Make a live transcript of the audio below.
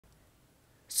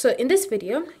So in this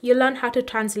video, you'll learn how to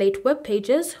translate web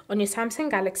pages on your Samsung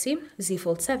Galaxy Z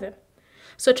Fold 7.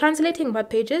 So translating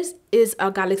web pages is a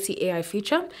Galaxy AI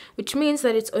feature, which means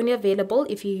that it's only available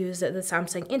if you use the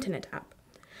Samsung Internet app.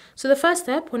 So the first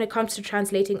step when it comes to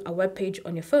translating a web page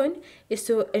on your phone is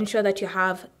to ensure that you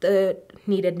have the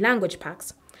needed language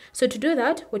packs. So to do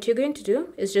that, what you're going to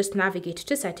do is just navigate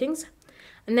to settings,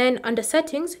 and then under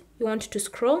settings, you want to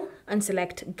scroll and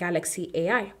select Galaxy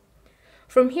AI.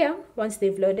 From here, once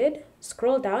they've loaded,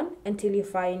 scroll down until you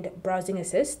find Browsing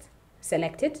Assist,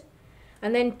 select it,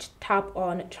 and then tap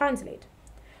on Translate.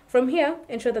 From here,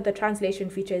 ensure that the translation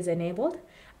feature is enabled,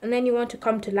 and then you want to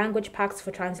come to Language Packs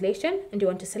for Translation, and you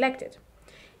want to select it.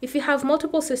 If you have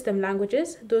multiple system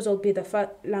languages, those will be the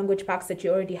language packs that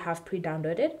you already have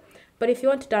pre-downloaded. But if you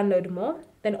want to download more,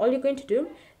 then all you're going to do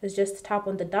is just tap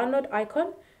on the download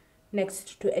icon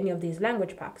next to any of these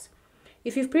language packs.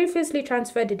 If you've previously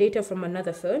transferred the data from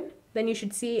another phone, then you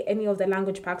should see any of the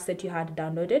language packs that you had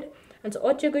downloaded. And so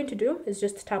what you're going to do is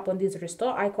just tap on these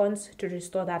restore icons to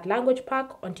restore that language pack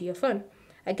onto your phone.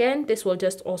 Again, this will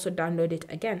just also download it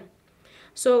again.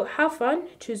 So have fun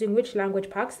choosing which language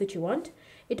packs that you want.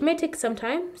 It may take some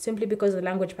time simply because the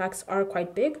language packs are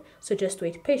quite big, so just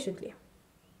wait patiently.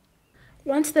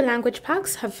 Once the language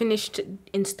packs have finished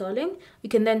installing, you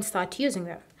can then start using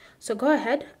them. So go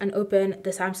ahead and open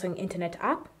the Samsung Internet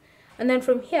app. And then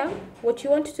from here, what you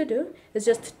want to do is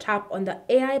just tap on the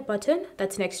AI button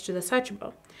that's next to the search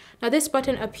bar. Now this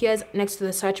button appears next to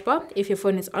the search bar if your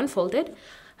phone is unfolded.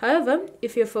 However,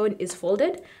 if your phone is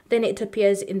folded, then it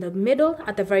appears in the middle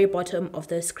at the very bottom of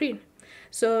the screen.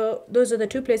 So those are the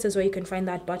two places where you can find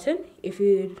that button if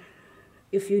you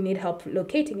need help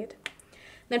locating it.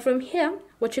 Then from here,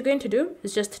 what you're going to do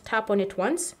is just tap on it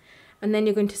once, and then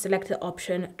you're going to select the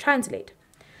option Translate.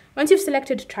 Once you've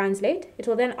selected Translate, it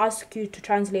will then ask you to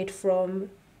translate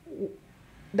from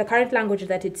the current language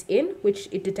that it's in, which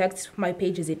it detects my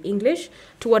page is in English,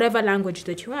 to whatever language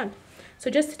that you want. So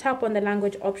just tap on the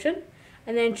language option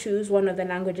and then choose one of the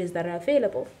languages that are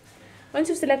available. Once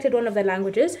you've selected one of the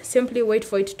languages, simply wait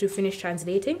for it to finish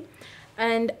translating.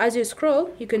 And as you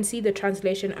scroll, you can see the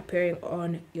translation appearing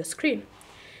on your screen.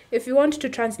 If you want to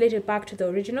translate it back to the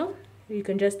original, you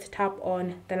can just tap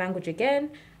on the language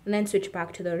again and then switch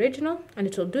back to the original, and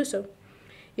it will do so.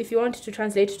 If you want to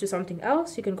translate it to something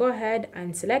else, you can go ahead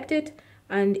and select it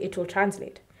and it will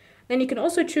translate. Then you can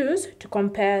also choose to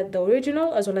compare the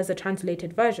original as well as the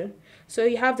translated version. So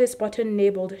you have this button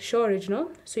enabled Show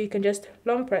Original, so you can just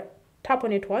tap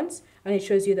on it once and it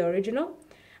shows you the original.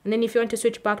 And then if you want to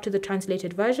switch back to the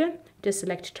translated version, just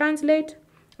select Translate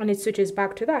and it switches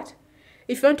back to that.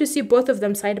 If you want to see both of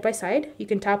them side by side, you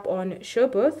can tap on Show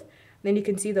Both. Then you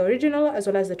can see the original as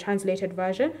well as the translated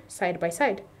version side by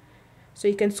side. So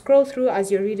you can scroll through as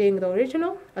you're reading the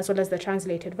original as well as the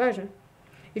translated version.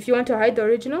 If you want to hide the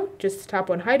original, just tap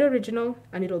on Hide Original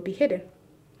and it will be hidden.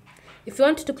 If you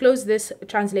want to close this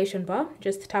translation bar,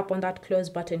 just tap on that close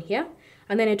button here,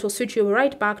 and then it will switch you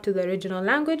right back to the original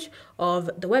language of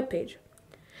the web page.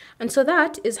 And so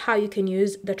that is how you can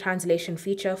use the translation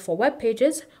feature for web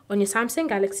pages on your Samsung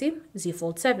Galaxy Z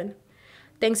Fold 7.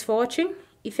 Thanks for watching.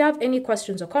 If you have any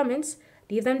questions or comments,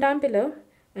 leave them down below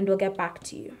and we'll get back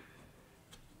to you.